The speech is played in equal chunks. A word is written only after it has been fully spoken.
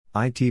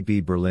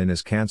ITB Berlin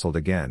is cancelled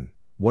again.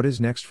 What is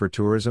next for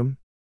tourism?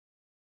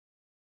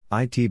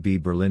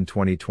 ITB Berlin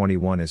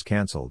 2021 is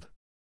cancelled.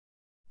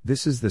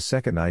 This is the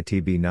second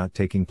ITB not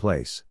taking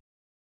place.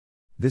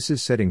 This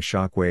is setting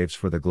shockwaves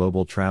for the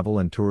global travel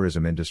and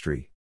tourism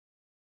industry.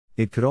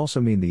 It could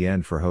also mean the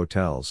end for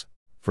hotels,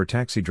 for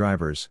taxi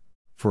drivers,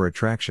 for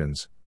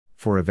attractions,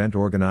 for event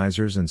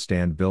organizers and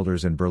stand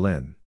builders in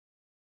Berlin.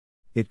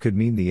 It could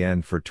mean the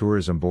end for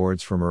tourism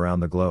boards from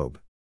around the globe.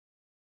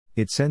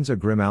 It sends a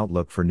grim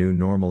outlook for new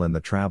normal in the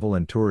travel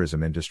and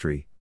tourism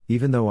industry,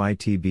 even though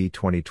ITB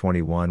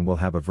 2021 will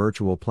have a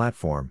virtual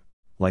platform,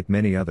 like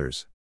many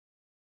others.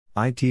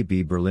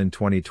 ITB Berlin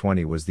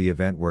 2020 was the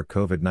event where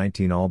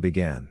COVID-19 all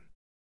began.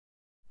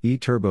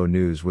 eTurbo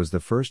News was the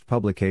first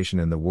publication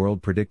in the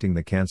world predicting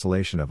the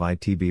cancellation of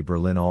ITB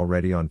Berlin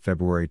already on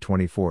February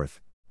 24,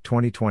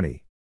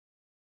 2020.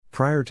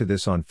 Prior to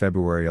this on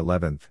February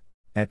 11,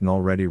 Etten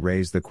already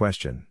raised the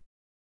question.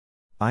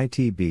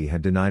 ITB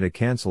had denied a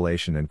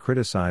cancellation and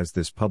criticized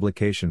this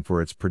publication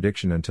for its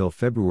prediction until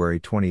February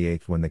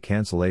 28 when the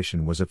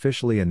cancellation was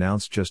officially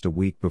announced just a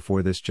week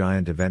before this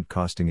giant event,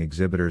 costing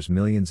exhibitors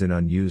millions in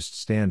unused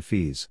stand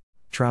fees,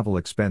 travel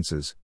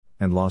expenses,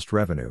 and lost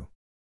revenue.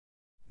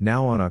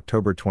 Now on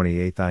October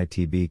 28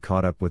 ITB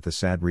caught up with the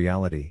sad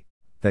reality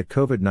that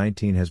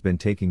COVID-19 has been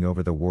taking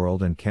over the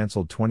world and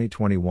cancelled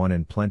 2021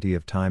 in plenty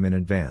of time in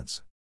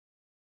advance.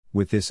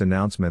 With this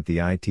announcement, the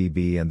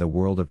ITB and the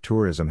world of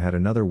tourism had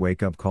another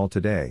wake-up call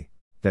today,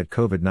 that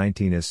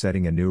COVID-19 is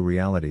setting a new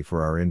reality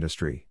for our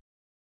industry.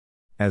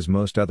 As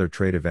most other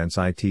trade events,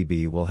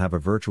 ITB will have a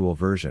virtual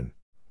version,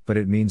 but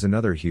it means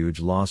another huge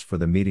loss for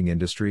the meeting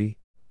industry,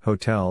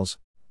 hotels,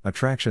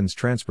 attractions,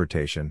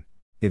 transportation,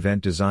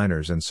 event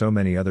designers and so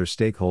many other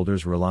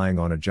stakeholders relying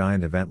on a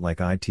giant event like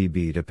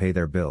ITB to pay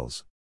their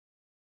bills.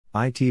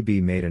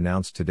 ITB made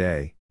announced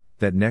today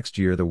that next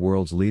year the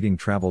world's leading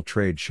travel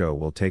trade show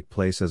will take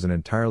place as an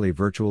entirely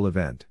virtual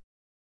event.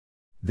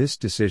 This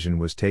decision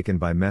was taken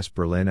by Messe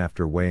Berlin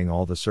after weighing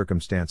all the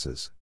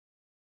circumstances.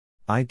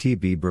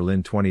 ITB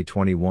Berlin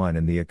 2021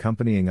 and the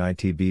accompanying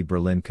ITB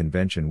Berlin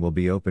convention will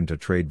be open to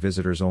trade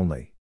visitors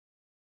only.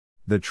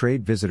 The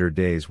trade visitor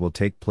days will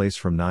take place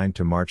from 9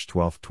 to March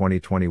 12,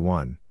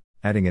 2021,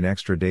 adding an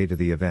extra day to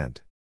the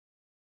event.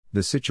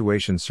 The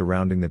situation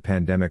surrounding the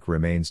pandemic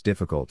remains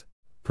difficult,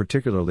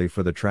 particularly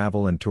for the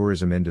travel and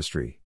tourism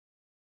industry.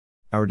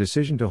 Our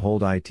decision to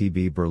hold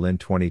ITB Berlin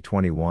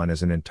 2021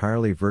 as an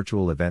entirely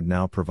virtual event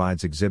now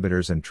provides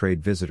exhibitors and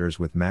trade visitors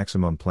with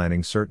maximum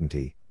planning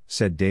certainty,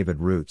 said David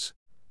Roots,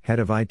 head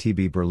of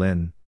ITB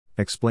Berlin,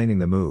 explaining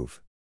the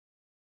move.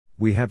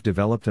 We have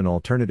developed an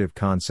alternative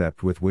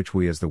concept with which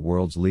we as the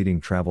world's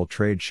leading travel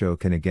trade show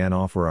can again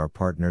offer our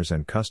partners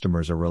and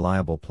customers a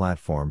reliable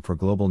platform for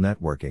global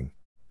networking,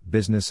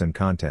 business and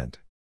content.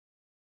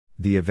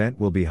 The event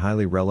will be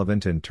highly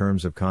relevant in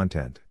terms of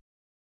content.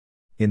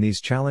 In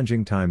these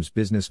challenging times,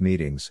 business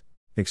meetings,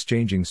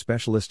 exchanging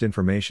specialist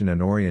information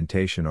and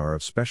orientation are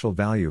of special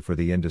value for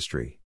the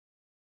industry.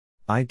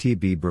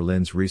 ITB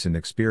Berlin's recent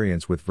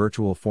experience with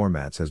virtual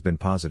formats has been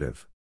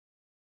positive.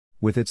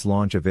 With its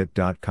launch of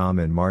VIP.com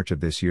in March of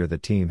this year, the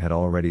team had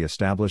already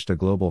established a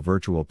global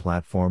virtual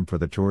platform for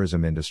the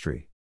tourism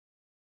industry.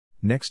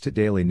 Next to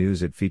daily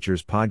news, it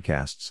features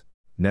podcasts,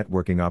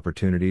 networking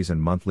opportunities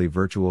and monthly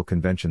virtual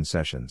convention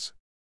sessions.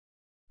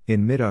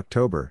 In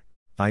mid-October,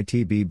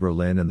 ITB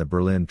Berlin and the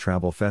Berlin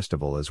Travel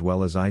Festival as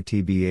well as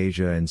ITB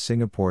Asia and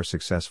Singapore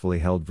successfully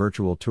held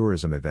virtual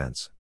tourism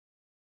events.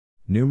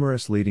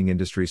 Numerous leading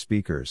industry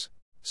speakers,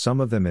 some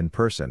of them in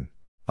person,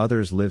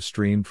 others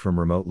live-streamed from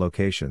remote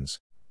locations,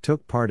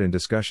 took part in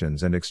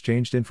discussions and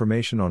exchanged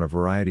information on a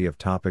variety of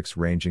topics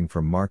ranging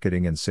from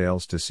marketing and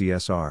sales to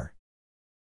CSR.